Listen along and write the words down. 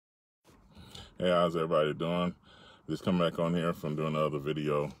Hey, how's everybody doing? Just come back on here from doing another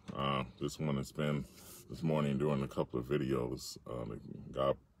video. This one has been this morning doing a couple of videos that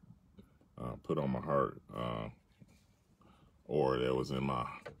God put on my heart or that was in my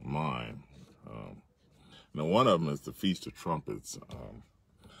mind. Now, one of them is the Feast of Trumpets.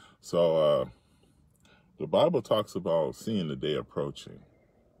 So the Bible talks about seeing the day approaching.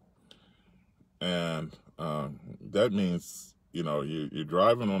 And that means, you know, you're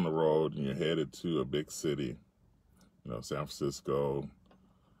driving on the road and you're headed to a big city, you know, San Francisco,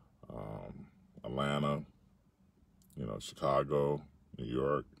 Atlanta, you know, Chicago, New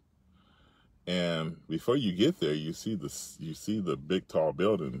York. And before you get there, you see the big tall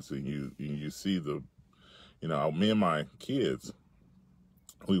buildings, and you see the, you know, me and my kids,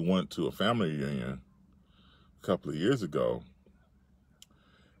 we went to a family reunion a couple of years ago,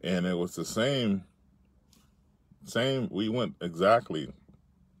 and it was the same, we went exactly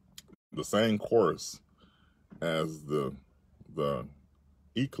the same course as the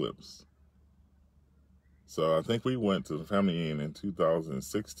eclipse. So I think we went to the family reunion in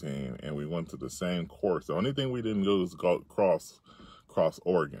 2016, and we went to the same course. The only thing we didn't do was go cross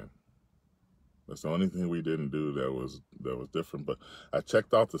Oregon. That's the only thing we didn't do that was different. But I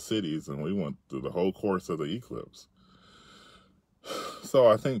checked out the cities, and we went through the whole course of the eclipse. So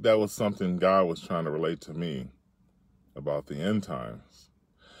I think that was something God was trying to relate to me about the end times.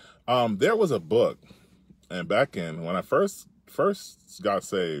 There was a book, and back in when I first got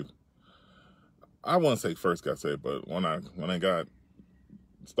saved, I wouldn't say first got saved, but when I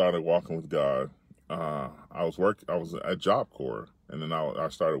started walking with God, I was at Job Corps, and then I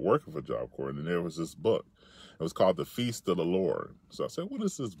started working for Job Corps, and then there was this book. It was called The Feast of the Lord. So I said, what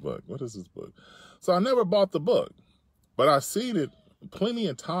is this book? What is this book? So I never bought the book, but I've seen it plenty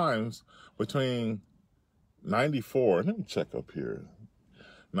of times between 94. Let me check up here.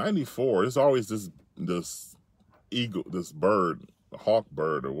 94. There's always this eagle, this bird, hawk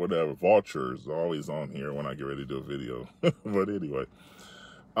bird or whatever, vulture is always on here when I get ready to do a video. But anyway,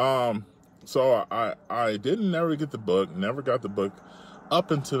 so I never get the book, never got the book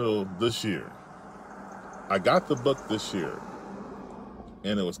up until this year. I got the book this year,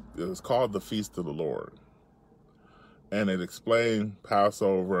 and it was called The Feast of the Lord. And it explained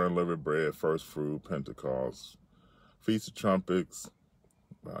Passover, unleavened bread, first fruit, Pentecost, Feast of Trumpets,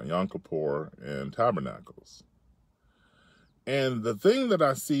 Yom Kippur, and Tabernacles. And the thing that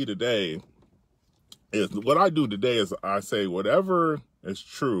I see today is, what I do today is I say whatever is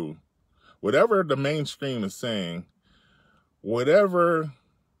true, whatever the mainstream is saying, whatever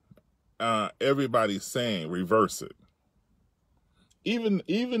everybody's saying, reverse it.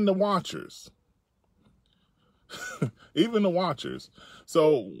 Even the watchers. Even the watchers.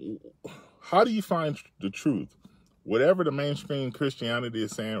 So how do you find the truth? Whatever the mainstream Christianity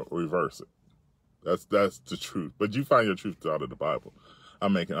is saying, reverse it. That's the truth. But you find your truth out of the Bible.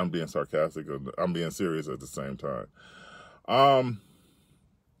 I'm being sarcastic. I'm being serious at the same time.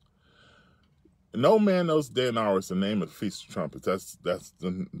 No man knows the day and hour is the name of the Feast of Trumpets. That's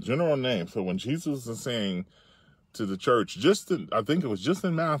the general name. So when Jesus is saying to the church, I think it was just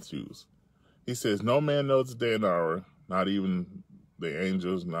in Matthew's, he says, no man knows the day and hour, not even the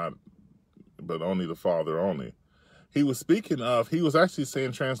angels, but only the Father only. He was actually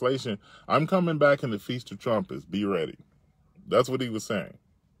saying, translation, I'm coming back in the Feast of Trumpets, be ready. That's what he was saying.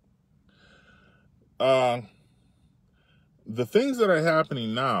 The things that are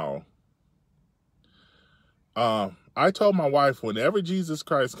happening now, I told my wife, whenever Jesus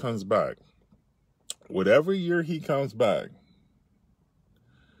Christ comes back, whatever year he comes back,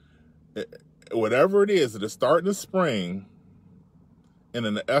 whatever it is, it'll start in the spring and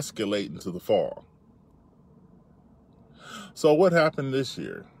then escalate into the fall. So what happened this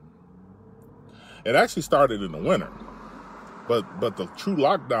year? It actually started in the winter, but the true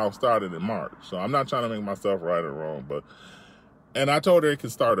lockdown started in March. So I'm not trying to make myself right or wrong, and I told her it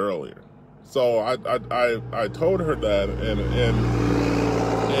could start earlier. So I told her that, and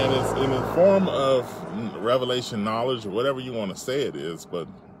it's in the form of revelation knowledge or whatever you want to say it is, but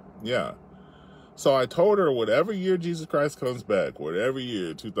yeah. So I told her whatever year Jesus Christ comes back, whatever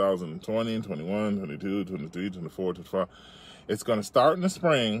year, 2020, 21, 22, 23, 24, 25, it's going to start in the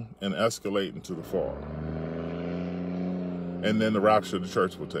spring and escalate into the fall. And then the rapture of the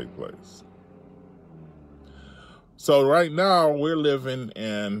church will take place. So right now we're living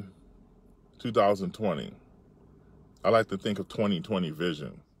in 2020. I like to think of 2020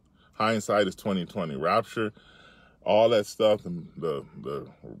 vision. Hindsight is 2020. Rapture, all that stuff, and the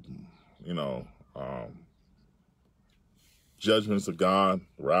you know, judgments of God,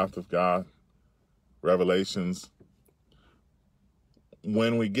 wrath of God, revelations.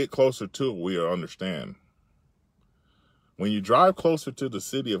 when we get closer to it, we'll understand. When you drive closer to the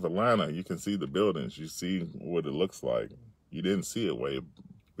city of Atlanta, you can see the buildings. You see what it looks like. You didn't see it way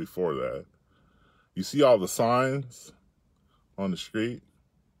before that. You see all the signs on the street.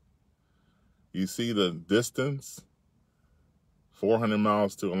 You see the distance, 400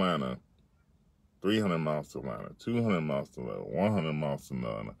 miles to Atlanta, 300 miles to Atlanta, 200 miles to Atlanta, 100 miles to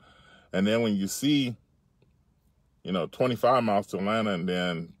Atlanta. And then when you see, 25 miles to Atlanta and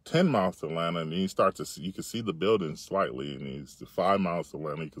then 10 miles to Atlanta, and then you start to see, you can see the buildings slightly, and it's 5 miles to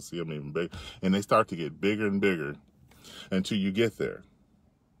Atlanta, you can see them even bigger, and they start to get bigger and bigger until you get there.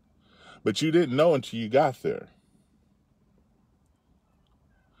 But you didn't know until you got there.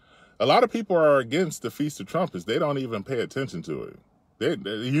 A lot of people are against the Feast of Trumpets. They don't even pay attention to it.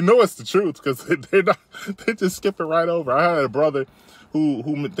 It's the truth, because they just skip it right over. I had a brother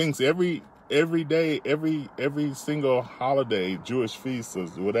who thinks every day, every single holiday, Jewish feast or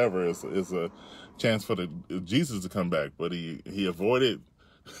whatever is a chance for Jesus to come back. But he avoided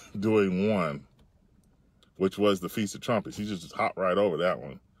doing one, which was the Feast of Trumpets. He just hopped right over that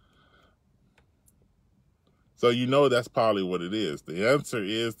one. So that's probably what it is. The answer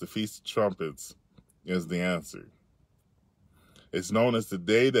is the Feast of Trumpets is the answer. It's known as the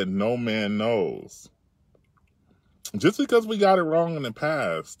day that no man knows. Just because we got it wrong in the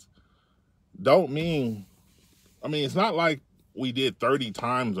past don't mean, it's not like we did 30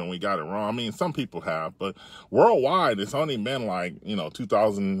 times and we got it wrong. Some people have, but worldwide, it's only been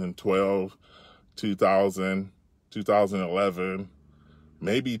 2012, 2000, 2011,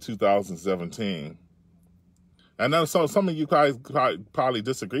 maybe 2017. I know some of you guys probably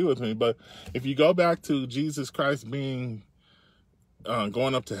disagree with me, but if you go back to Jesus Christ being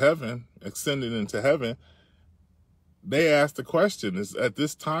going up to heaven, ascending into heaven, they asked the question, is at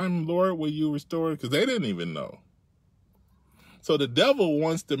this time, Lord, will you restore? Because they didn't even know. So the devil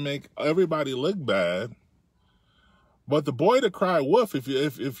wants to make everybody look bad. But the boy that cried wolf,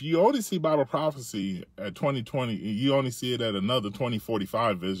 if you only see Bible prophecy at 2020, you only see it at another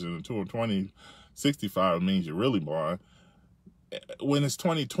 2045 vision, until 2065 means you're really blind. When it's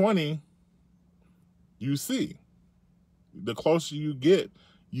 2020, you see. The closer you get,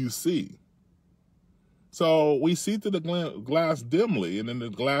 you see. So we see through the glass dimly, and then the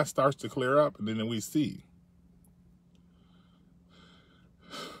glass starts to clear up, and then we see.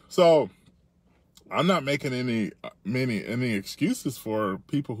 So I'm not making any excuses for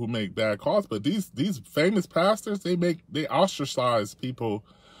people who make bad calls, but these famous pastors, they ostracize people.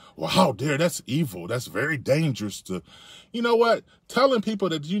 Well, how dare, that's evil. That's very dangerous to, you know what? Telling people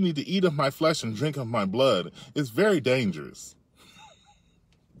that you need to eat of my flesh and drink of my blood is very dangerous.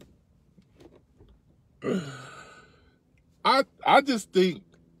 I just think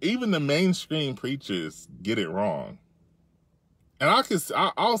even the mainstream preachers get it wrong. And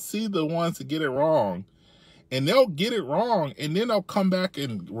I'll see the ones that get it wrong, and they'll get it wrong, and then they'll come back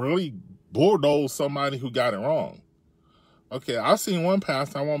and really bulldoze somebody who got it wrong. Okay, I've seen one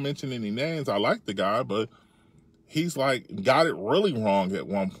pastor, I won't mention any names, I like the guy, but he's got it really wrong at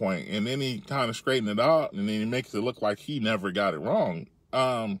one point, and then he kind of straightened it out, and then he makes it look like he never got it wrong.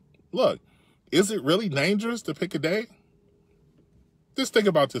 Look, is it really dangerous to pick a day? Just think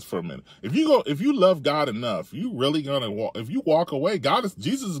about this for a minute. If you love God enough, you really gonna walk. If you walk away,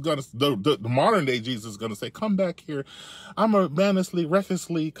 Jesus is gonna, the modern day Jesus is gonna say, "Come back here. I'm a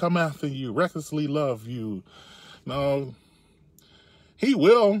recklessly come after you, recklessly love you." No, he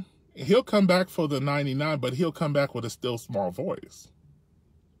will. He'll come back for the 99, but he'll come back with a still small voice.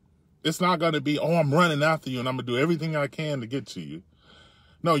 It's not gonna be, "Oh, I'm running after you and I'm gonna do everything I can to get to you."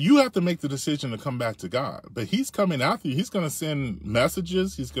 No, you have to make the decision to come back to God. But he's coming after you. He's going to send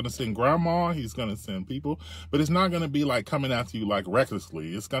messages. He's going to send grandma. He's going to send people. But it's not going to be coming after you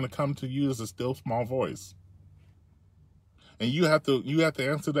recklessly. It's going to come to you as a still small voice. And you have to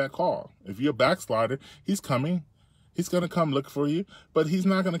answer that call. If you're a backslider, he's coming. He's going to come look for you. But he's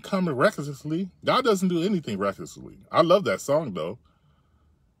not going to come recklessly. God doesn't do anything recklessly. I love that song, though.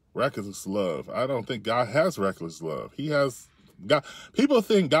 Reckless love. I don't think God has reckless love. He has... God, people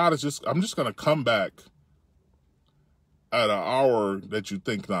think God is I'm just going to come back at an hour that you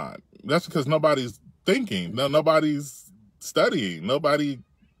think not. That's because nobody's thinking. Nobody's studying. Nobody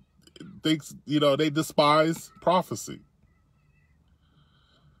thinks, they despise prophecy.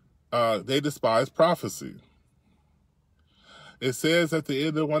 They despise prophecy. It says at the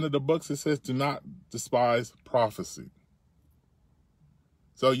end of one of the books, it says, do not despise prophecy.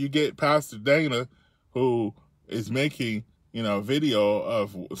 So you get Pastor Dana, who is making video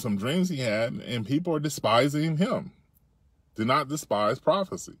of some dreams he had, and people are despising him. Do not despise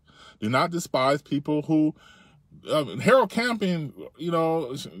prophecy. Do not despise people who Harold Camping,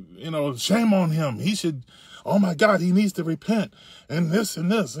 shame on him. He should, oh my God, he needs to repent and this and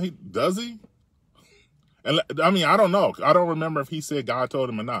this. Does he? And I mean, I don't know. I don't remember if he said God told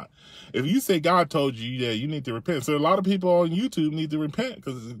him or not. If you say God told you, yeah, you need to repent. So a lot of people on YouTube need to repent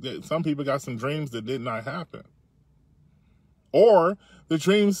because some people got some dreams that did not happen. Or the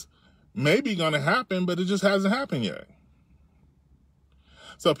dreams may be going to happen, but it just hasn't happened yet.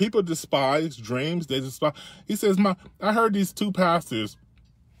 So people despise dreams. They despise. He says, I heard these two pastors,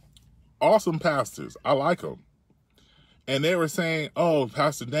 awesome pastors. I like them. And they were saying, oh,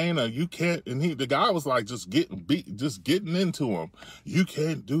 Pastor Dana, you can't. And the guy was like, just getting into him. You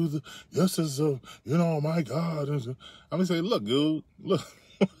can't do this is my God. I'm going to say, look, dude, look,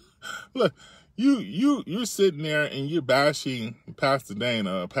 look, you're sitting there and you're bashing Pastor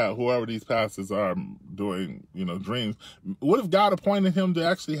Dana, whoever these pastors are doing, dreams. What if God appointed him to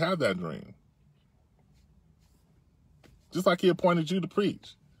actually have that dream? Just like he appointed you to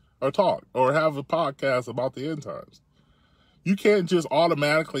preach or talk or have a podcast about the end times. You can't just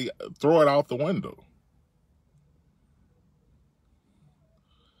automatically throw it out the window.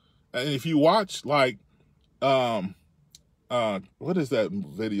 And if you watch what is that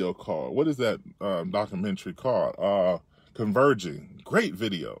video called? What is that documentary called? Converging. Great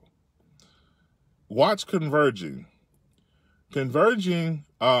video. Watch Converging. Converging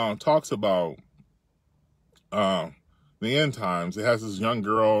talks about the end times. It has this young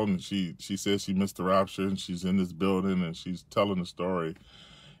girl, and she says she missed the rapture, and she's in this building, and she's telling the story.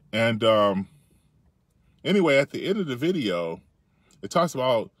 And anyway, at the end of the video, it talks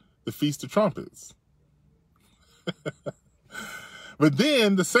about the Feast of Trumpets. But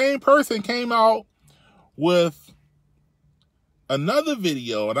then the same person came out with another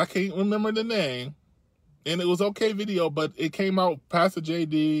video, and I can't remember the name, and it was okay video, but it came out Pastor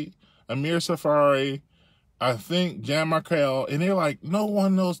JD, Amir Safari, I think Jan Markell, and they're like, no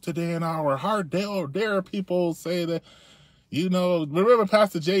one knows today and hour. How dare people say that, remember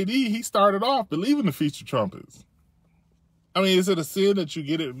Pastor JD, he started off believing the Feast of Trumpets. I mean, is it a sin that you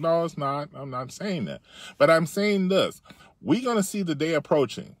get it? No, it's not. I'm not saying that. But I'm saying this. We're going to see the day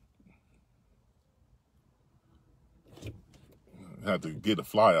approaching. I had to get a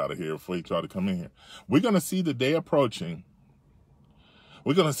fly out of here before he tried to come in here. We're going to see the day approaching.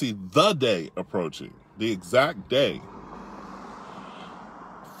 We're going to see the day approaching. The exact day.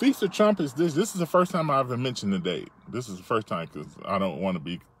 Feast of Trumpets, this is the first time I ever mentioned the date. This is the first time because I don't want to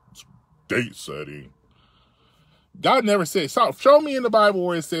be date setting. God never said, show me in the Bible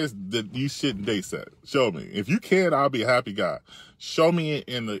where it says that you shouldn't date set. Show me. If you can, I'll be a happy guy. Show me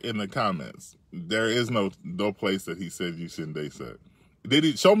in the comments. There is no place that he said you shouldn't date set. Did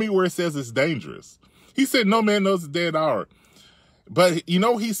he show me where it says it's dangerous? He said no man knows the day and hour. But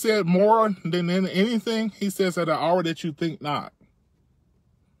he said more than anything. He says at an hour that you think not.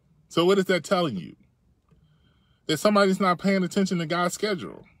 So what is that telling you? That somebody's not paying attention to God's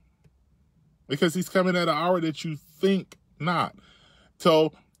schedule. Because he's coming at an hour that you think not.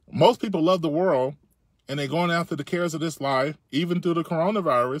 So most people love the world and they're going after the cares of this life, even through the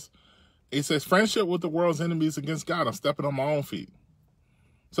coronavirus. It says friendship with the world's enemies against God. I'm stepping on my own feet.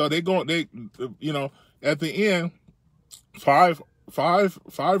 So at the end, five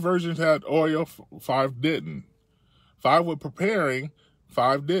virgins had oil, 5 didn't. 5 were preparing,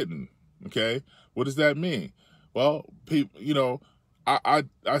 5 didn't. Okay. What does that mean? Well, people, I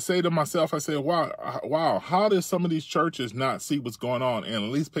say to myself, I say, wow, how does some of these churches not see what's going on and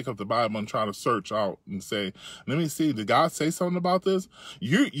at least pick up the Bible and try to search out and say, let me see, did God say something about this?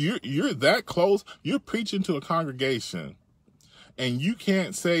 You're that close. You're preaching to a congregation and you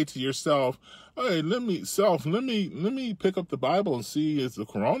can't say to yourself, hey, let me pick up the Bible and see it's the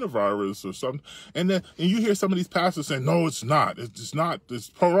coronavirus or something. And you hear some of these pastors saying, no, it's not. It's not. This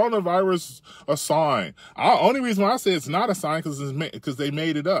coronavirus a sign. Only reason why I say it's not a sign because they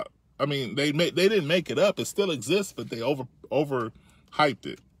made it up. I mean, they didn't make it up. It still exists, but they over hyped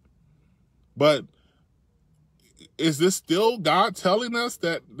it. But is this still God telling us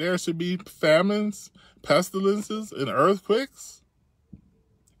that there should be famines, pestilences, and earthquakes?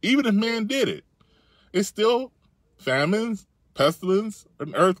 Even if man did it, it's still famines, pestilence,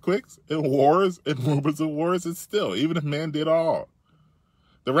 and earthquakes, and wars, and rumors of wars. It's still, even if man did all.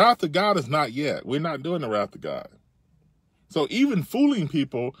 The wrath of God is not yet. We're not doing the wrath of God. So even fooling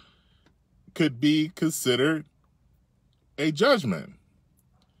people could be considered a judgment.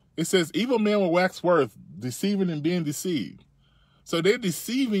 It says, evil men will wax worse, deceiving and being deceived. So they're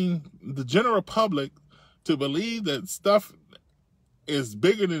deceiving the general public to believe that stuff is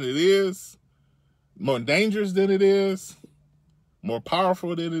bigger than it is, more dangerous than it is, more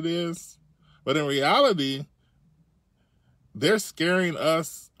powerful than it is. But in reality, they're scaring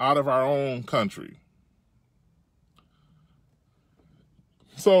us out of our own country.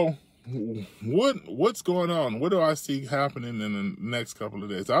 So what's going on? What do I see happening in the next couple of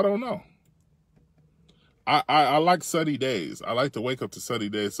days? I don't know. I like sunny days. I like to wake up to sunny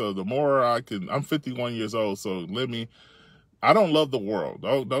days. So the more I can, I'm 51 years old. So I don't love the world.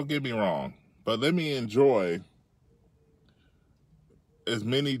 Don't get me wrong, but let me enjoy as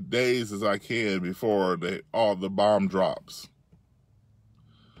many days as I can before all the bomb drops,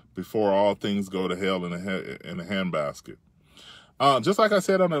 before all things go to hell in a handbasket. Just like I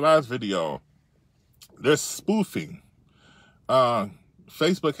said on the last video, there's spoofing.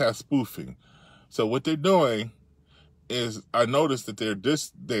 Facebook has spoofing. So what they're doing is, I noticed that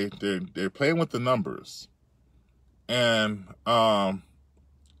they're playing with the numbers, and the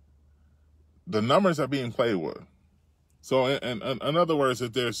numbers are being played with. So in other words,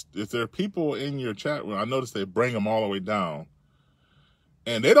 if there are people in your chat room, I noticed they bring them all the way down,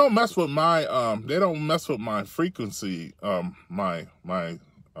 and they don't mess with my frequency, my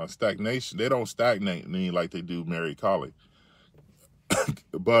stagnation. They don't stagnate me like they do Mary Colley,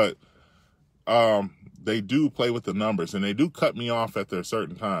 but they do play with the numbers, and they do cut me off at their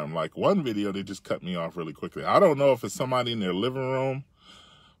certain time. Like one video, they just cut me off really quickly. I don't know if it's somebody in their living room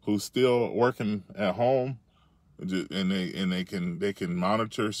who's still working at home, and they can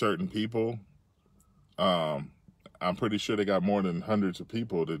monitor certain people. I'm pretty sure they got more than hundreds of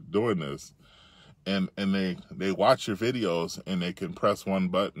people that doing this, and they watch your videos, and they can press one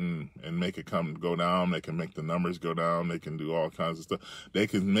button and make it go down. They can make the numbers go down. They can do all kinds of stuff. They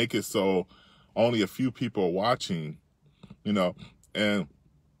can make it so only a few people are watching, you know. And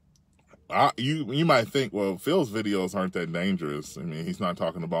you might think, well, Phil's videos aren't that dangerous. I mean, he's not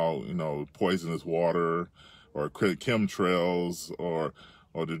talking about, you know, poisonous water or chemtrails or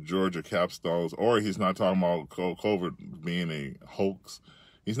the Georgia capstones, or he's not talking about COVID being a hoax.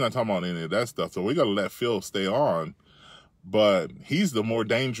 He's not talking about any of that stuff. So we got to let Phil stay on. But he's the more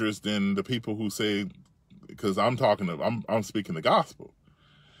dangerous than the people who say, because I'm speaking the gospel.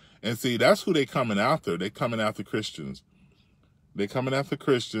 And see, that's who they coming after. They coming after Christians. They're coming after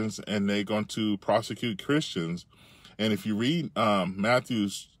Christians, and they're going to prosecute Christians. And if you read Matthew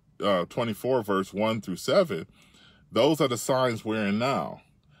 24, verse 1 through 7, those are the signs we're in now.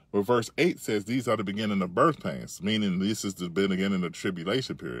 But verse 8 says these are the beginning of birth pains, meaning this is the beginning of the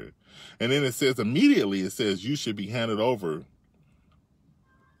tribulation period. And then it says immediately, it says you should be handed over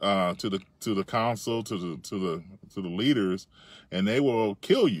to the council, to the leaders, and they will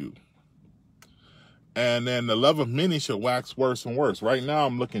kill you. And then the love of many shall wax worse and worse. Right now,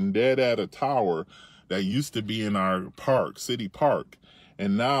 I'm looking dead at a tower that used to be in our park, city park.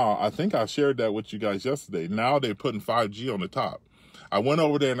 And now, I think I shared that with you guys yesterday. Now they're putting 5G on the top. I went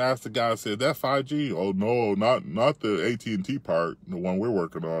over there and asked the guy, I said, that 5G? Oh, no, not the AT&T part, the one we're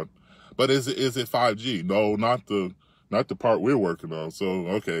working on. But is it 5G? No, not the part we're working on. So,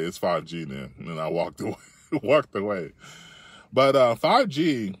 okay, it's 5G then. And I walked away. But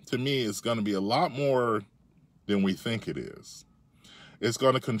 5G, to me, is going to be a lot more than we think it is. It's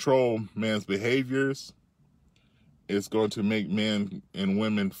going to control man's behaviors. It's going to make men and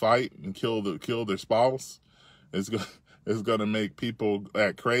women fight and kill their spouse. It's going to make people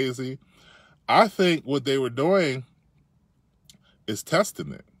act crazy. I think what they were doing is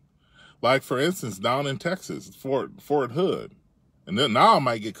testing it. Like, for instance, down in Texas, Fort Hood. And then now I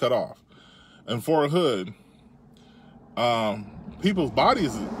might get cut off. In Fort Hood, people's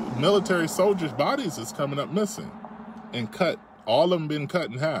bodies, military soldiers' bodies is coming up missing and cut. All of them been cut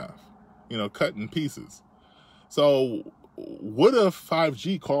in half, you know, cut in pieces. So what if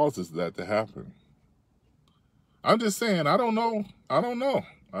 5G causes that to happen? I'm just saying, I don't know.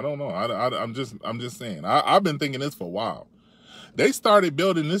 I'm just saying. I've been thinking this for a while. They started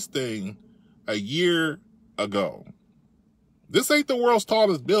building this thing a year ago. This ain't the world's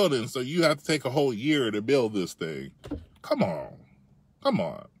tallest building, so you have to take a whole year to build this thing. Come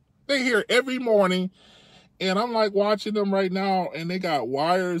on. They're here every morning, and I'm like watching them right now, and they got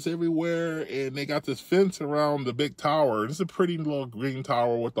wires everywhere, and they got this fence around the big tower. It's a pretty little green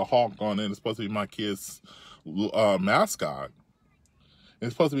tower with the hawk on it. It's supposed to be my kid's mascot.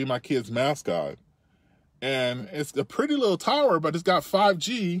 It's supposed to be my kid's mascot. And it's a pretty little tower, but it's got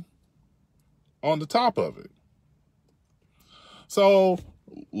 5G on the top of it. So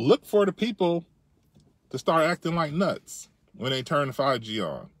look for the people to start acting like nuts when they turn the 5G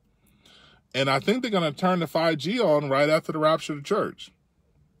on. And I think they're going to turn the 5G on right after the rapture of the church.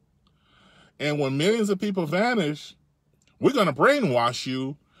 And when millions of people vanish, we're going to brainwash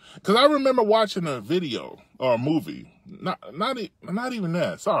you. Because I remember watching a video or a movie. Not even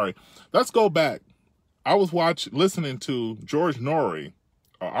that. Sorry. Let's go back. I was listening to George Norrie,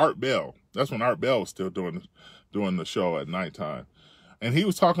 Art Bell. That's when Art Bell was still doing the show at nighttime. And he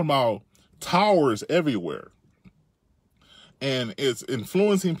was talking about towers everywhere. And it's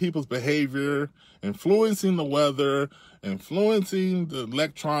influencing people's behavior, influencing the weather, influencing the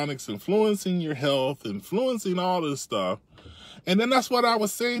electronics, influencing your health, influencing all this stuff. And then that's what I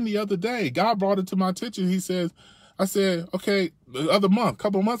was saying the other day. God brought it to my attention. He says, I said, okay, the other month, a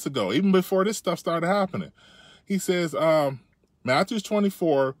couple of months ago, even before this stuff started happening, he says, Matthew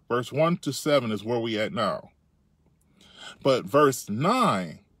 24, verse 1 to 7 is where we at now. But verse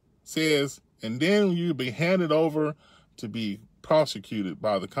 9 says, and then you'll be handed over to be prosecuted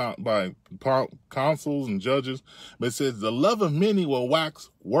by councils and judges. But it says, the love of many will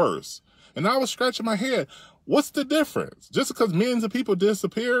wax worse. And I was scratching my head. What's the difference? Just because millions of people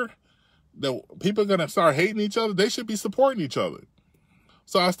disappear, that people are going to start hating each other? They should be supporting each other.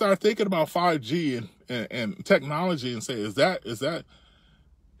 So I started thinking about 5G and technology and say, is that,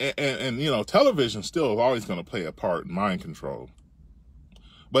 and you know, television still is always going to play a part in mind control.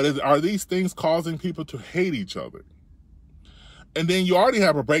 But are these things causing people to hate each other? And then you already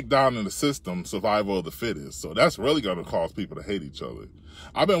have a breakdown in the system, survival of the fittest. So that's really going to cause people to hate each other.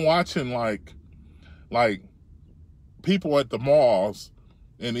 I've been watching like people at the malls,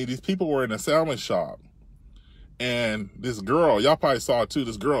 and these people were in a sandwich shop. And this girl, y'all probably saw it too,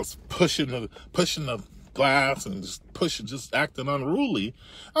 this girl's pushing the glass and just acting unruly.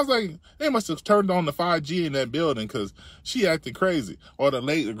 I was like, they must have turned on the 5G in that building because she acted crazy. Or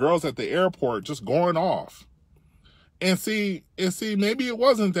the girls at the airport just going off. And see, maybe it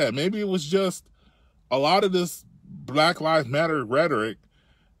wasn't that. Maybe it was just a lot of this Black Lives Matter rhetoric,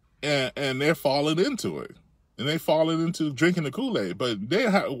 and they're falling into it. And they falling into drinking the Kool-Aid. But they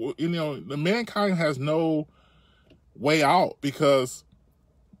have, you know, the mankind has no way out, because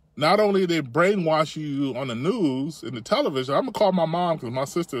not only they brainwash you on the news and the television. I'm gonna call my mom because my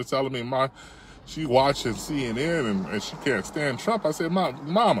sister is telling me she watching CNN and she can't stand Trump. I said,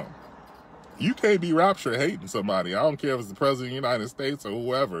 Mama, you can't be rapture hating somebody. I don't care if it's the president of the United States or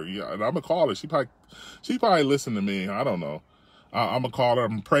whoever. Yeah, and I'm gonna call her. She probably listen to me. I don't know. I'm gonna call her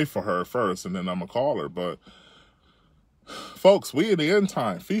and pray for her first, and then I'm gonna call her. But folks, we in the end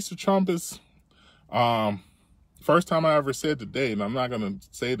time. Feast of Trumpets. First time I ever said the date, and I'm not going to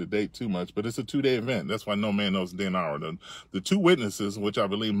say the date too much, but it's a 2-day event. That's why no man knows the day and hour. The two witnesses, which I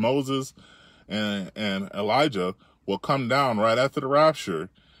believe Moses and Elijah, will come down right after the rapture,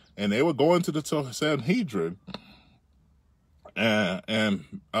 and they will go into the Sanhedrin,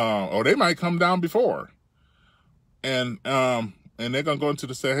 or they might come down before, and they're going to go into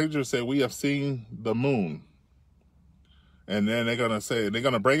the Sanhedrin and say, we have seen the moon. And then they're going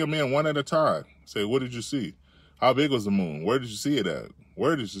to bring them in one at a time. Say, what did you see? How big was the moon? Where did you see it at?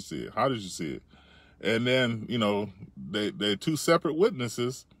 Where did you see it? How did you see it? And then, you know, they're two separate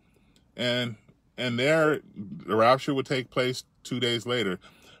witnesses, and the rapture would take place 2 days later.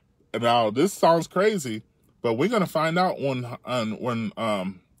 And now this sounds crazy, but we're going to find out when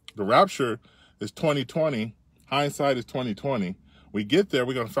the rapture is 2020, hindsight is 2020. We get there,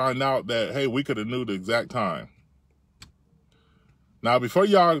 we're going to find out that, hey, we could have knew the exact time. Now, before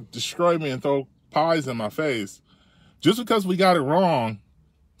y'all destroy me and throw pies in my face, just because we got it wrong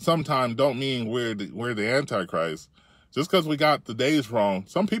sometimes don't mean we're the Antichrist. Just because we got the days wrong.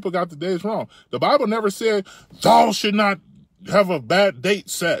 Some people got the days wrong. The Bible never said, thou should not have a bad date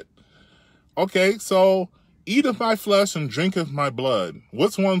set. Okay, so eateth my flesh and drinketh my blood.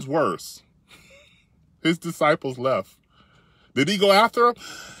 Which one's worse? His disciples left. Did he go after him?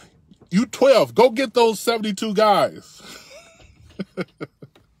 You 12, go get those 72 guys.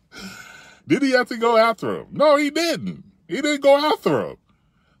 Did he have to go after him? No, he didn't. He didn't go after him.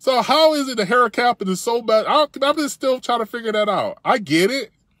 So how is it the Herod Kappa is so bad? I'm just still trying to figure that out. I get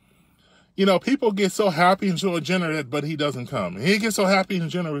it. You know, people get so happy and so generous, but he doesn't come. And he gets so happy and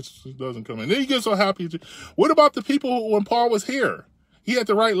generous, he doesn't come. And then he gets so happy. What about the people who, when Paul was here, he had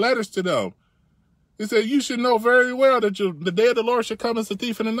to write letters to them? He said, you should know very well that the day of the Lord should come as a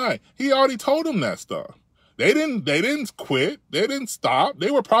thief in the night. He already told them that stuff. They didn't quit. They didn't stop. They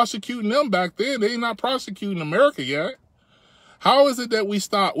were prosecuting them back then. They're not prosecuting America yet. How is it that we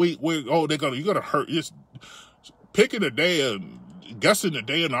stop? You're gonna hurt. Just picking a day and guessing the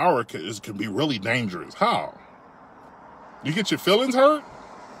day and hour can be really dangerous. How? You get your feelings hurt?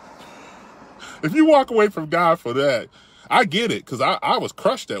 If you walk away from God for that, I get it, because I was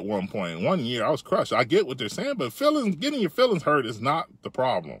crushed at one point. 1 year, I was crushed. I get what they're saying, but getting your feelings hurt is not the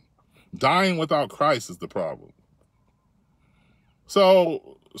problem. Dying without Christ is the problem.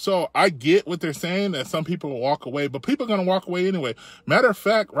 So I get what they're saying, that some people will walk away, but people are going to walk away anyway. Matter of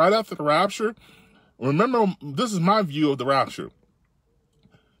fact, right after the rapture, remember, this is my view of the rapture,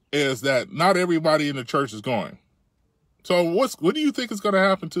 is that not everybody in the church is going. So what do you think is going to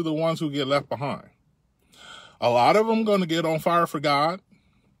happen to the ones who get left behind? A lot of them going to get on fire for God,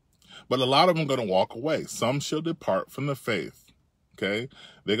 but a lot of them going to walk away. Some shall depart from the faith. Okay?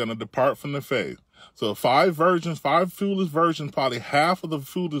 They're going to depart from the faith. So 5 foolish virgins, probably half of the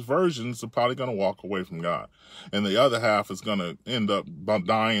foolish virgins are probably going to walk away from God. And the other half is going to end up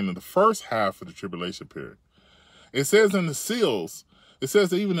dying in the first half of the tribulation period. It says in the seals, it says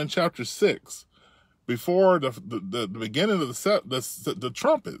that even in chapter 6, before the beginning of the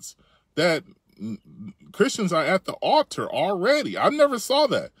trumpets, that Christians are at the altar already. I never saw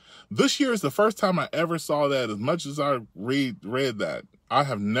that. This year is the first time I ever saw that. As much as I read that, I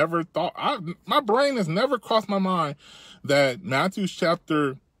have never thought, my brain has never crossed my mind that Matthew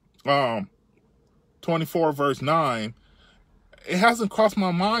chapter 24 verse 9, it hasn't crossed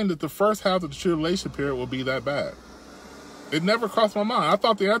my mind that the first half of the tribulation period will be that bad. It never crossed my mind. I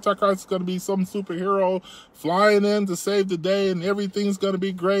thought the Antichrist is going to be some superhero flying in to save the day, and everything's going to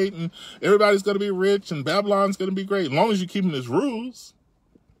be great, and everybody's going to be rich, and Babylon's going to be great, as long as you're keeping his rules.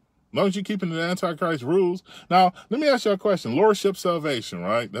 As long as you're keeping the Antichrist rules. Now, let me ask you a question. Lordship salvation,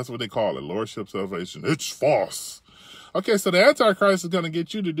 right? That's what they call it, lordship salvation. It's false. Okay, so the Antichrist is going to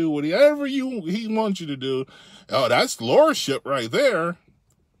get you to do whatever he wants you to do. Oh, that's lordship right there.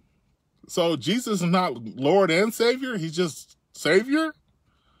 So Jesus is not Lord and Savior. He's just Savior.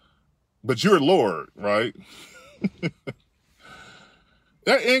 But you're Lord, right?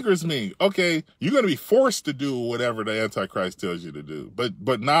 That angers me. Okay, you're going to be forced to do whatever the Antichrist tells you to do.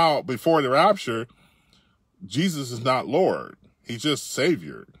 But now, before the rapture, Jesus is not Lord. He's just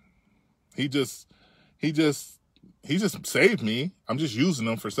Savior. He just saved me. I'm just using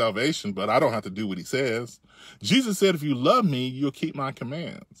him for salvation, but I don't have to do what he says. Jesus said, if you love me, you'll keep my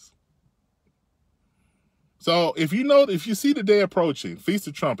commands. So if you see the day approaching, Feast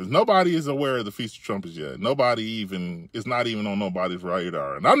of Trumpets, nobody is aware of the Feast of Trumpets yet. It's not even on nobody's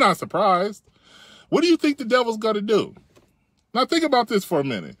radar. And I'm not surprised. What do you think the devil's going to do? Now think about this for a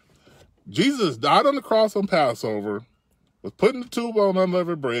minute. Jesus died on the cross on Passover, was put in the tomb on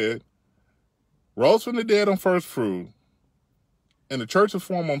unleavened bread, rose from the dead on first fruit, and the church was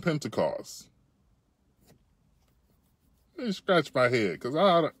formed on Pentecost. Let me scratch my head, because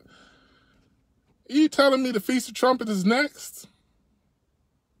are you telling me the Feast of Trumpets is next?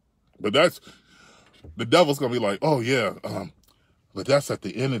 But the devil's going to be like, oh yeah, but that's at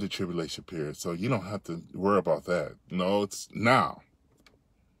the end of the tribulation period, so you don't have to worry about that. No, it's now.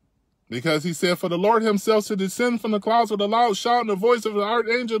 Because he said, for the Lord himself shall descend from the clouds with a loud shout and the voice of the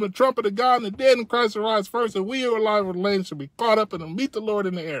archangel and the trumpet of God, and the dead in Christ will rise first, and we who are alive and remain shall be caught up and meet the Lord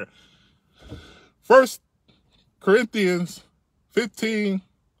in the air. 1 Corinthians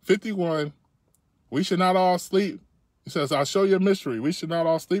 15:51. We should not all sleep. He says, I'll show you a mystery. We should not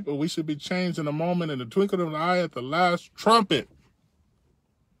all sleep, but we should be changed in a moment, in the twinkling of an eye, at the last trumpet.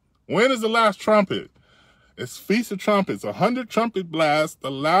 When is the last trumpet? It's Feast of Trumpets, 100 trumpet blasts,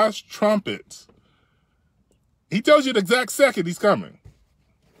 the last trumpet. He tells you the exact second he's coming.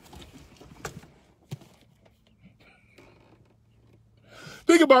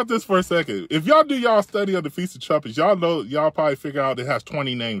 Think about this for a second. If y'all do y'all study of the Feast of Trumpets, y'all probably figure out it has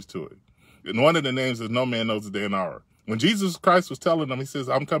 20 names to it. And one of the names is no man knows the day and hour. When Jesus Christ was telling them, he says,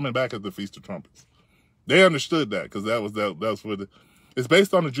 I'm coming back at the Feast of Trumpets. They understood that, because that was what it's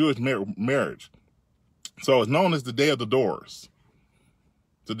based on the Jewish marriage. So it's known as the Day of the Doors.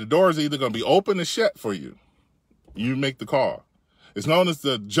 So the doors are either going to be open or shut for you. You make the call. It's known as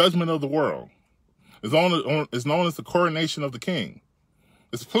the judgment of the world. It's known as the coronation of the king.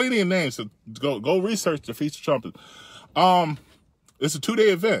 There's plenty of names, so go research the Feast of Trumpets. It's a 2-day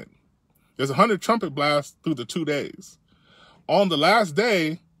event. There's 100 trumpet blasts through the 2 days. On the last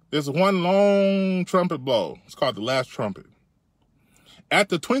day, there's one long trumpet blow. It's called the last trumpet. At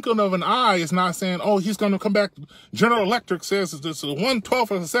the twinkling of an eye, it's not saying, oh, he's going to come back. General Electric says it's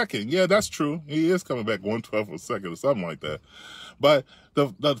 1/12 of a second. Yeah, that's true. He is coming back 1/12 of a second or something like that. But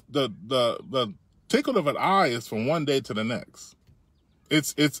the twinkle of an eye is from one day to the next.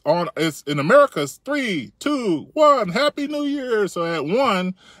 It's in America, it's 3, 2, 1, Happy New Year. So at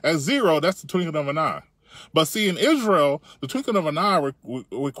 0, that's the twinkling of an eye. But see, in Israel, the twinkling of an eye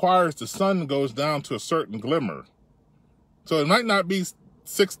requires the sun goes down to a certain glimmer. So it might not be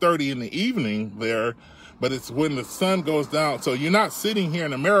 6:30 in the evening there, but it's when the sun goes down. So you're not sitting here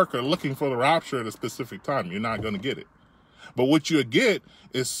in America looking for the rapture at a specific time. You're not going to get it. But what you get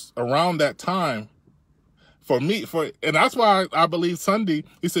is around that time. And that's why I believe Sunday,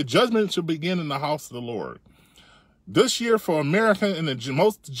 he said, judgment shall begin in the house of the Lord. This year for America and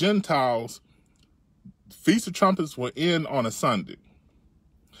most Gentiles, Feast of Trumpets will end on a Sunday.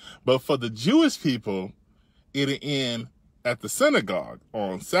 But for the Jewish people, it'll end at the synagogue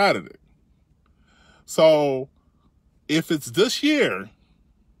on Saturday. So if it's this year,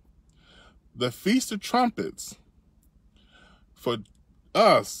 the Feast of Trumpets, for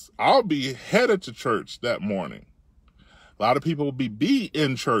us, I'll be headed to church that morning. A lot of people will be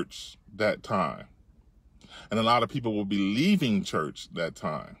in church that time. And a lot of people will be leaving church that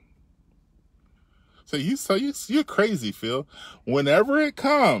time. So you're crazy, Phil. Whenever it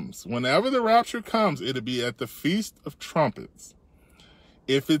comes, whenever the rapture comes, it'll be at the Feast of Trumpets.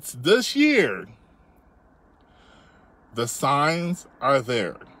 If it's this year, the signs are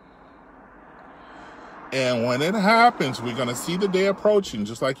there. And when it happens, we're going to see the day approaching.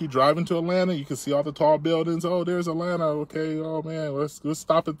 Just like you drive into Atlanta, you can see all the tall buildings. Oh, there's Atlanta. Okay, oh man, let's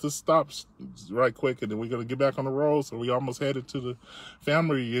stop at the stops right quick, and then we're going to get back on the road. So we almost headed to the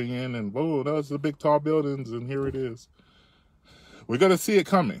family reunion, and whoa, those are the big tall buildings, and here it is. We're going to see it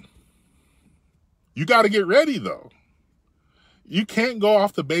coming. You got to get ready, though. You can't go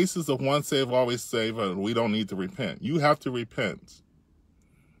off the basis of once saved, always saved, and we don't need to repent. You have to repent.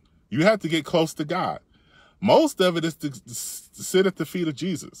 You have to get close to God. Most of it is to sit at the feet of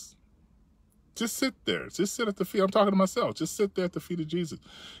Jesus. Just sit there. Just sit at the feet. I'm talking to myself. Just sit there at the feet of Jesus.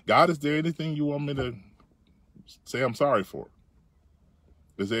 God, is there anything you want me to say I'm sorry for?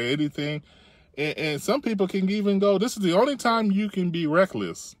 Is there anything? And some people can even go, this is the only time you can be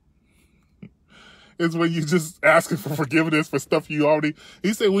reckless. Is when you just asking for forgiveness for stuff you already.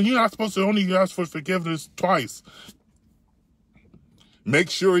 He said, well, you're not supposed to only ask for forgiveness twice.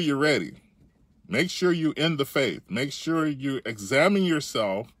 Make sure you're ready. Make sure you're in the faith. Make sure you examine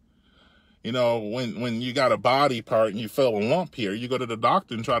yourself. You know, when you got a body part and you feel a lump here, you go to the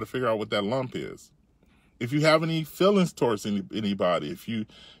doctor and try to figure out what that lump is. If you have any feelings towards anybody, if you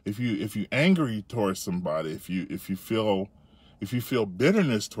angry towards somebody, if you feel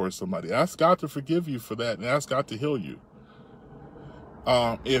bitterness towards somebody, ask God to forgive you for that and ask God to heal you.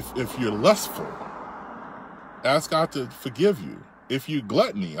 If you're lustful, ask God to forgive you. If you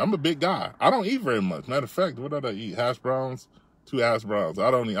gluttony, I'm a big guy. I don't eat very much. Matter of fact, what did I eat? Hash browns, 2 hash browns.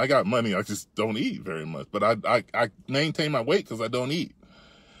 I don't eat. I got money. I just don't eat very much. But I maintain my weight because I don't eat.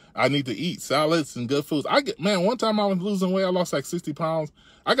 I need to eat salads and good foods. One time I was losing weight. I lost like 60 pounds.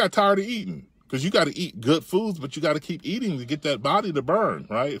 I got tired of eating because you got to eat good foods, but you got to keep eating to get that body to burn,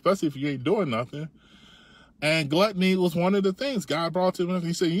 right? Especially if you ain't doing nothing. And gluttony was one of the things God brought to me.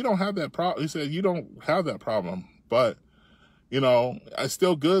 He said, you don't have that problem. He said, you don't have that problem, but you know, it's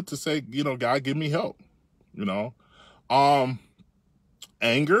still good to say, you know, God, give me help, you know.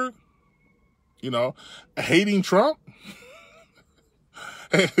 Anger, you know, hating Trump.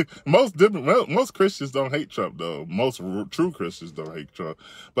 Most Christians don't hate Trump, though. Most true Christians don't hate Trump.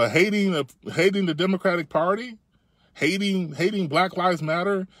 But hating the Democratic Party, hating Black Lives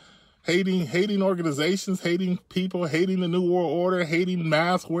Matter, hating organizations, hating people, hating the New World Order, hating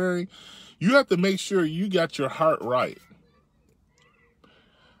mask wearing, you have to make sure you got your heart right.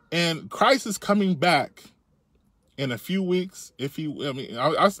 And Christ is coming back in a few weeks.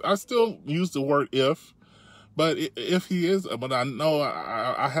 I still use the word if, but if he is, but I know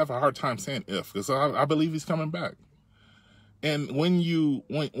I have a hard time saying if, because I believe he's coming back. And when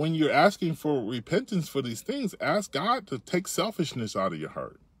you're asking for repentance for these things, ask God to take selfishness out of your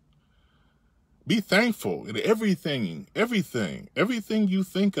heart. Be thankful in everything you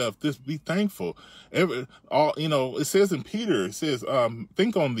think of. Just be thankful. It says in Peter, it says,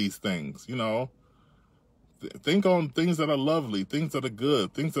 think on these things, you know, think on things that are lovely, things that are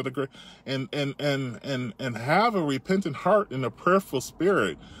good, things that are great, and have a repentant heart and a prayerful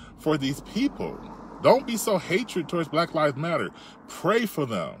spirit for these people. Don't be so hatred towards Black Lives Matter. Pray for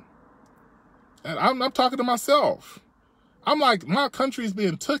them. And I'm talking to myself. I'm like, my country is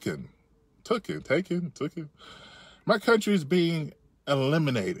being taken. My country is being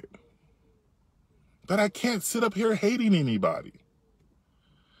eliminated. But I can't sit up here hating anybody.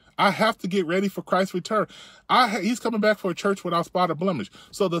 I have to get ready for Christ's return. He's coming back for a church without spot or blemish.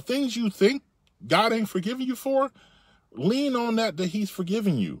 So the things you think God ain't forgiving you for, lean on that he's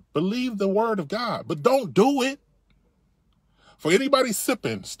forgiving you. Believe the word of God, but don't do it. For anybody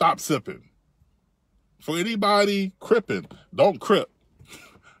sipping, stop sipping. For anybody cripping, don't crip.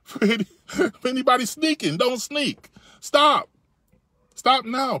 For anybody sneaking, don't sneak. Stop. Stop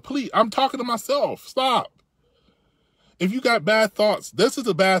now, please. I'm talking to myself. Stop. If you got bad thoughts, this is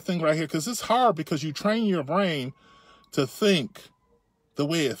a bad thing right here, because it's hard because you train your brain to think the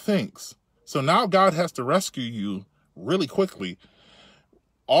way it thinks. So now God has to rescue you really quickly.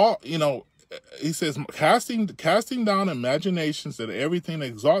 He says, casting down imaginations that everything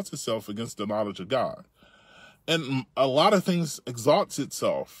exalts itself against the knowledge of God. And a lot of things exalts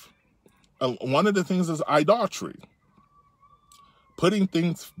itself. One of the things is idolatry, putting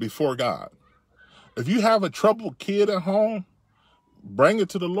things before God. If you have a troubled kid at home, bring it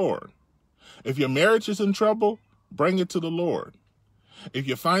to the Lord. If your marriage is in trouble, bring it to the Lord. If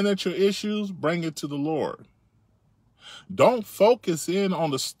your financial issues, bring it to the Lord. Don't focus in on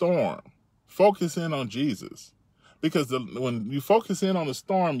the storm. Focus in on Jesus. Because when you focus in on the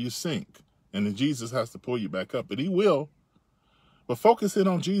storm, you sink. And then Jesus has to pull you back up. But he will. But focus in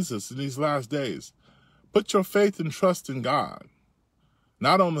on Jesus in these last days. Put your faith and trust in God,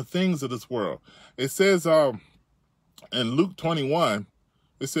 not on the things of this world. It says in Luke 21,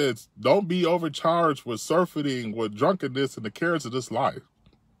 it says, don't be overcharged with surfeiting, with drunkenness, and the cares of this life,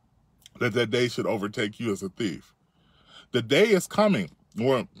 that day should overtake you as a thief. The day is coming.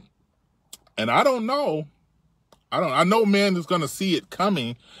 And I don't know. I know man is going to see it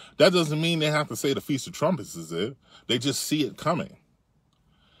coming. That doesn't mean they have to say the Feast of Trumpets is it. They just see it coming.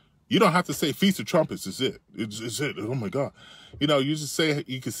 You don't have to say Feast of Trumpets is it. It's it. Oh my God. You know, you just say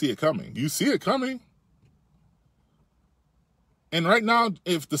you can see it coming. You see it coming. And right now,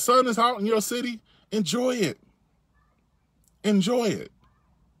 if the sun is out in your city, enjoy it. Enjoy it.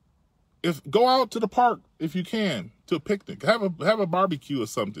 Go out to the park if you can, to a picnic. Have a barbecue or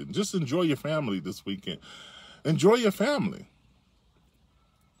something. Just enjoy your family this weekend. Enjoy your family.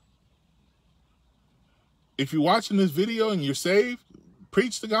 If you're watching this video and you're saved,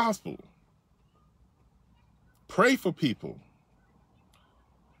 preach the gospel. Pray for people.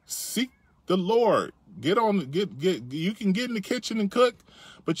 Seek the Lord. You can get in the kitchen and cook,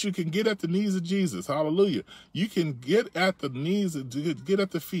 but you can get at the knees of Jesus. Hallelujah. You can get at the knees, get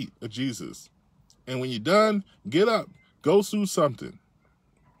at the feet of Jesus. And when you're done, get up, go do something.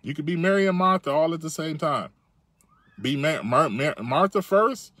 You could be Mary and Martha all at the same time. Be Martha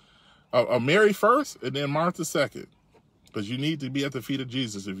first, Mary first, and then Martha second. Because you need to be at the feet of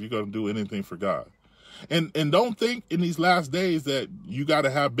Jesus if you're going to do anything for God. And don't think in these last days that you got to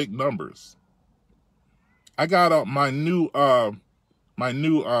have big numbers. I got my new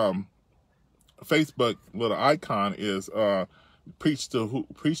Facebook little icon is preach to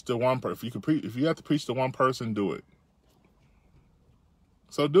one person. If you have to preach to one person, do it.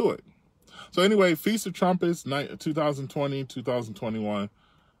 So do it. So anyway, Feast of Trumpets, 2020, 2021.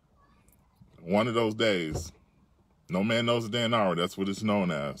 One of those days. No man knows the day and hour. That's what it's known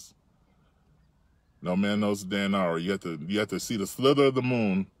as. No man knows the day and hour. You have to see the slither of the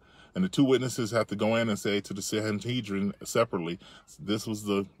moon, and the two witnesses have to go in and say to the Sanhedrin separately, this was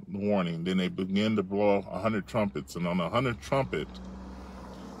the warning. Then they begin to blow 100 trumpets, and on the 100th trumpet,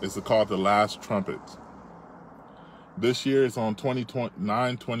 it's called the last trumpet. This year is on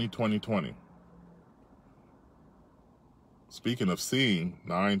 9/20/2020. Speaking of seeing,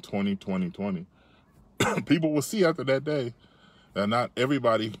 9/20/2020. People will see after that day that not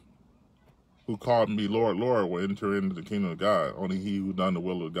everybody who called me Lord, Lord will enter into the kingdom of God. Only he who done the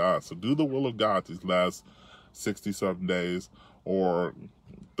will of God. So do the will of God these last 60-something days or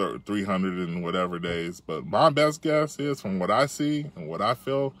 300 and whatever days. But my best guess is, from what I see and what I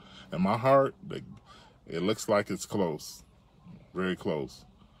feel in my heart, it looks like it's close. Very close.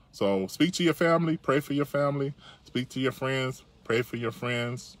 So speak to your family. Pray for your family. Speak to your friends. Pray for your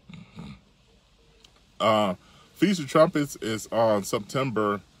friends. Feast of Trumpets is on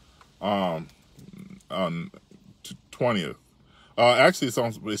September on 20th. Actually,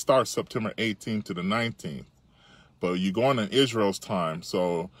 it starts September 18th to the 19th. But you're going in Israel's time,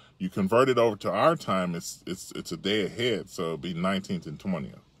 so you convert it over to our time. It's a day ahead, so it'll be 19th and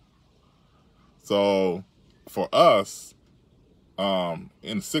 20th. So for us,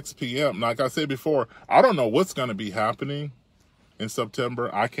 in 6 p.m., like I said before, I don't know what's going to be happening in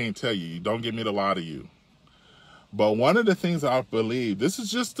September. I can't tell you. Don't get me to lie to you. But one of the things I believe, this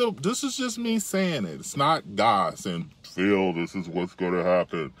is just me saying it. It's not God saying, Phil, this is what's going to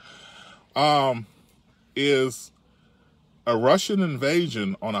happen. Is a Russian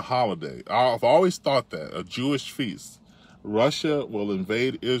invasion on a holiday. I've always thought that, a Jewish feast. Russia will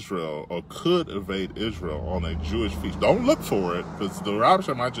invade Israel, or could invade Israel on a Jewish feast. Don't look for it, because the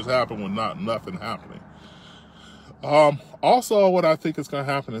rapture might just happen with nothing happening. Also, what I think is going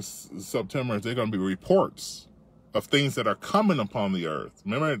to happen in September is there are going to be reports of things that are coming upon the earth.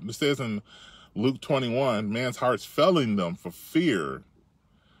 Remember, it says in Luke 21, man's heart's failing them for fear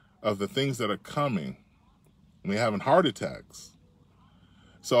of the things that are coming. We're having heart attacks.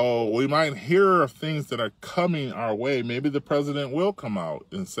 So we might hear of things that are coming our way. Maybe the president will come out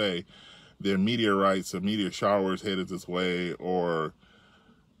and say there are meteorites or meteor showers headed this way, or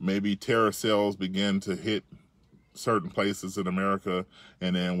maybe terror cells begin to hit certain places in America,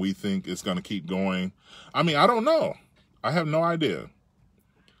 and then we think it's going to keep going. I mean, I don't know. I have no idea.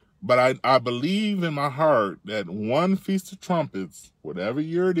 But I believe in my heart that one Feast of Trumpets, whatever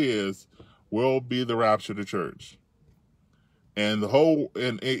year it is, will be the rapture of the church. And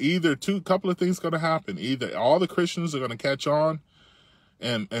either couple of things going to happen. Either all the Christians are going to catch on,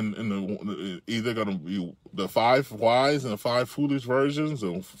 and either going to be the 5 wise and the 5 foolish versions,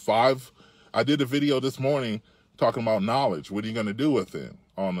 or 5. I did a video this morning talking about knowledge. What are you going to do with it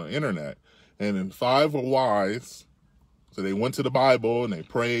on the internet? And then 5 were wise. So they went to the Bible and they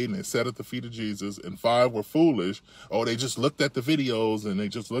prayed and they sat at the feet of Jesus, and 5 were foolish. Oh, they just looked at the videos and they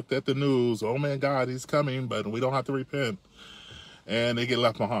just looked at the news. Oh man, God, he's coming, but we don't have to repent. And they get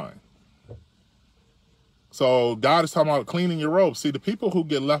left behind. So God is talking about cleaning your robes. See, the people who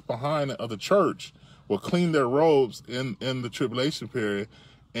get left behind of the church will clean their robes in the tribulation period.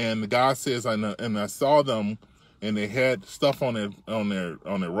 And God says, and I saw them, and they had stuff on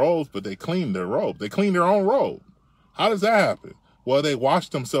their robes, but they cleaned their robe. They cleaned their own robe. How does that happen? Well, they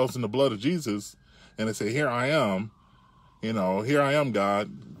washed themselves in the blood of Jesus, and they say, here I am, here I am,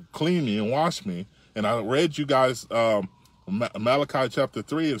 God, clean me and wash me. And I read you guys Malachi chapter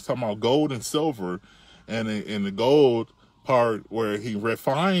 3 is talking about gold and silver, and in the gold part where he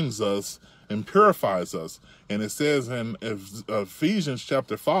refines us and purifies us. And it says in Ephesians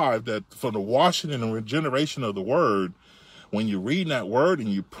chapter 5 that for the washing and the regeneration of the word, when you're reading that word and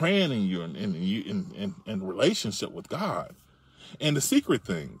you're praying and you're in relationship with God, and the secret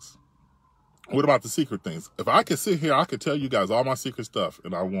things. What about the secret things? If I could sit here, I could tell you guys all my secret stuff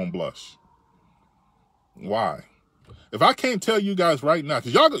and I won't blush. Why? If I can't tell you guys right now,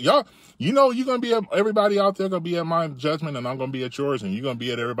 because y'all, you're going to be at, everybody out there going to be at my judgment, and I'm going to be at yours, and you're going to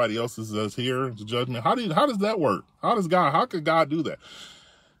be at everybody else's that's here judgment. How does that work? How could God do that?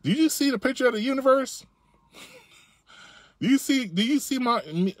 Do you see the picture of the universe? Do you see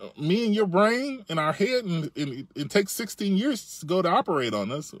me and your brain in our head, and it takes 16 years to go to operate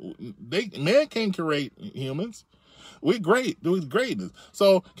on us. Man can't create humans. We're great. We're greatness.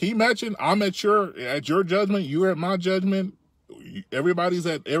 So can you imagine? I'm at your judgment. You're at my judgment. Everybody's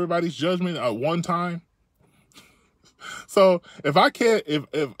at everybody's judgment at one time. So if I can't, if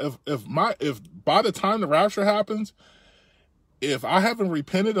by the time the rapture happens, if I haven't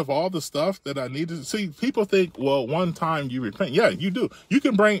repented of all the stuff that I needed to see, people think, well, one time you repent. Yeah, you do. You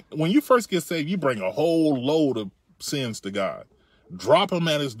can when you first get saved, you bring a whole load of sins to God. Drop them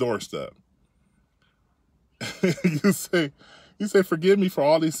at his doorstep. You say, forgive me for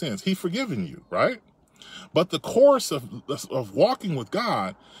all these sins. He's forgiven you, right? But the course of walking with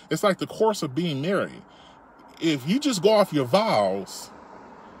God, it's like the course of being married. If you just go off your vows,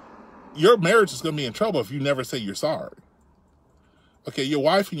 your marriage is going to be in trouble if you never say you're sorry. Okay, your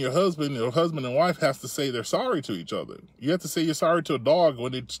wife and your husband and wife has to say they're sorry to each other. You have to say you're sorry to a dog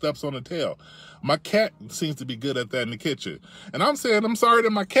when it steps on the tail. My cat seems to be good at that in the kitchen. And I'm saying I'm sorry to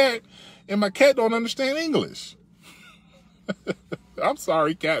my cat, and my cat don't understand English. I'm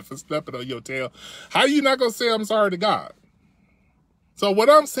sorry, cat, for stepping on your tail. How are you not going to say I'm sorry to God? So what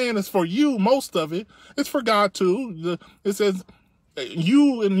I'm saying is for you, most of it, it's for God too. It says,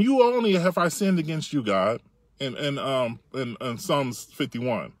 you and you only have I sinned against you, God. In Psalms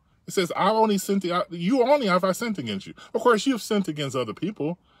 51, it says, you only have I sinned against you. Of course, you've sinned against other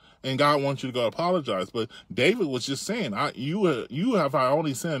people, and God wants you to go apologize. But David was just saying, I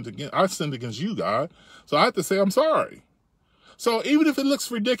sinned against you, God. So I have to say I'm sorry. So even if it looks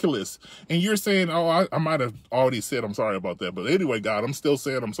ridiculous, and you're saying, oh, I might have already said I'm sorry about that, but anyway, God, I'm still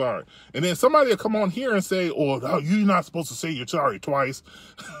saying I'm sorry. And then somebody will come on here and say, oh, you're not supposed to say you're sorry twice.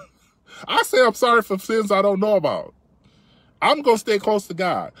 I say I'm sorry for sins I don't know about. I'm going to stay close to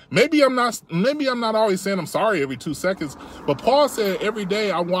God. Maybe I'm not always saying I'm sorry every 2 seconds, but Paul said every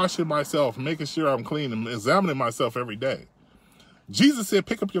day I'm washing myself, making sure I'm clean and examining myself every day. Jesus said,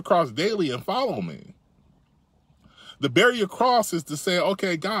 pick up your cross daily and follow me. To bear your cross is to say,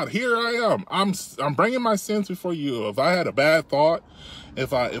 okay, God, here I am. I'm bringing my sins before you. If I had a bad thought,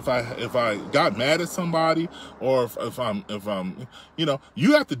 if I got mad at somebody, or if I'm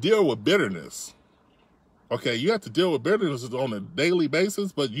you have to deal with bitterness. Okay, you have to deal with bitterness on a daily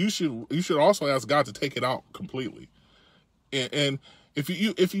basis, but you should also ask God to take it out completely. And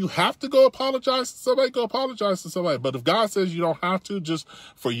if you have to go apologize to somebody, go apologize to somebody. But if God says you don't have to, just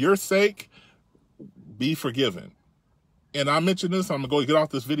for your sake, be forgiven. And I mentioned this, I'm going to go get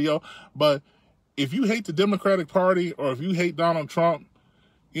off this video, but if you hate the Democratic Party, or if you hate Donald Trump,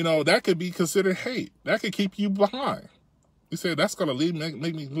 that could be considered hate. That could keep you behind. You say, that's going to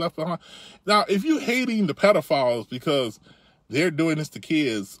make me left behind. Now, if you're hating the pedophiles because they're doing this to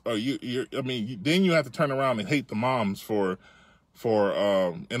kids, or then you have to turn around and hate the moms for,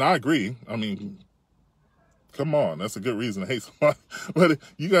 and I agree. I mean, come on, that's a good reason to hate somebody. But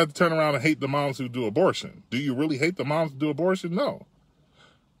you got to turn around and hate the moms who do abortion. Do you really hate the moms who do abortion? No.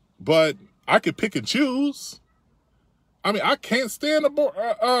 But I could pick and choose. I mean, I can't stand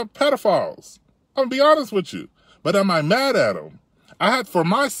pedophiles. I'm gonna be honest with you. But am I mad at them? For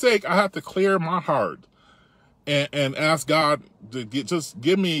my sake, I have to clear my heart and ask God to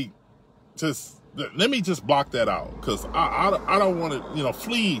let me just block that out, because I don't want to,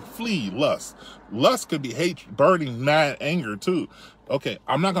 flee lust. Lust could be hate, burning, mad anger too. Okay,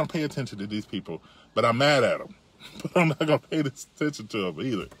 I'm not going to pay attention to these people, but I'm mad at them. But I'm not going to pay attention to them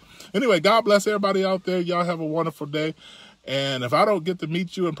either. Anyway, God bless everybody out there. Y'all have a wonderful day. And if I don't get to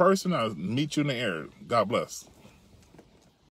meet you in person, I'll meet you in the air. God bless.